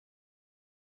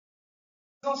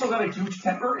also got a huge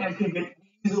temper and can get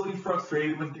easily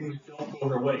frustrated when things don't go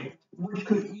her way, which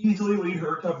could easily lead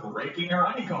her to breaking her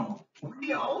honeycomb.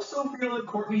 We also feel that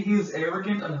Courtney is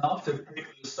arrogant enough to pick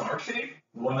the star shape,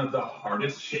 one of the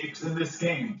hardest shapes in this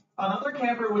game. Another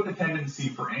camper with a tendency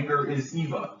for anger is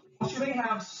Eva. While she may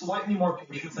have slightly more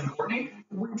patience than Courtney,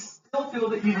 we still feel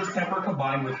that Eva's temper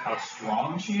combined with how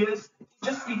strong she is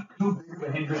just be too big of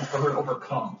a hindrance for her to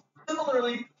overcome.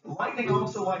 Similarly, Lightning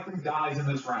also likely dies in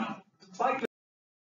this round. Despite